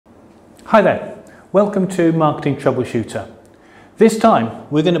Hi there, welcome to Marketing Troubleshooter. This time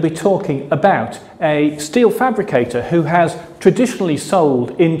we're going to be talking about a steel fabricator who has traditionally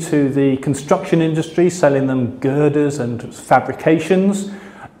sold into the construction industry, selling them girders and fabrications,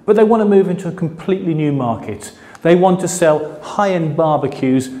 but they want to move into a completely new market. They want to sell high-end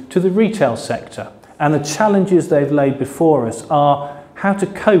barbecues to the retail sector, and the challenges they've laid before us are how to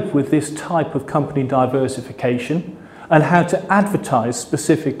cope with this type of company diversification and how to advertise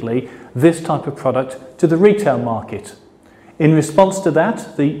specifically this type of product to the retail market. In response to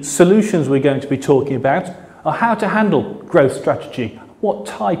that, the solutions we're going to be talking about are how to handle growth strategy. What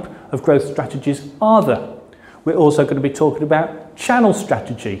type of growth strategies are there? We're also going to be talking about channel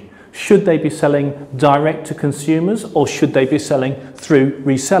strategy. Should they be selling direct to consumers or should they be selling through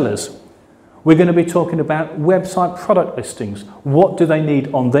resellers? We're going to be talking about website product listings. What do they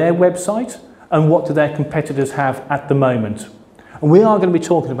need on their website and what do their competitors have at the moment? And we are going to be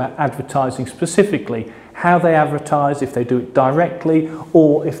talking about advertising specifically, how they advertise, if they do it directly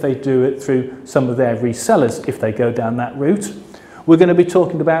or if they do it through some of their resellers if they go down that route. We're going to be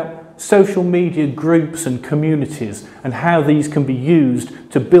talking about social media groups and communities and how these can be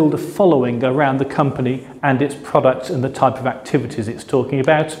used to build a following around the company and its products and the type of activities it's talking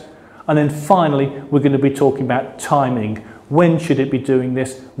about. And then finally, we're going to be talking about timing. When should it be doing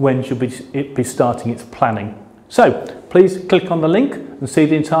this? When should it be starting its planning? So please click on the link and see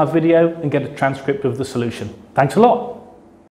the entire video and get a transcript of the solution. Thanks a lot.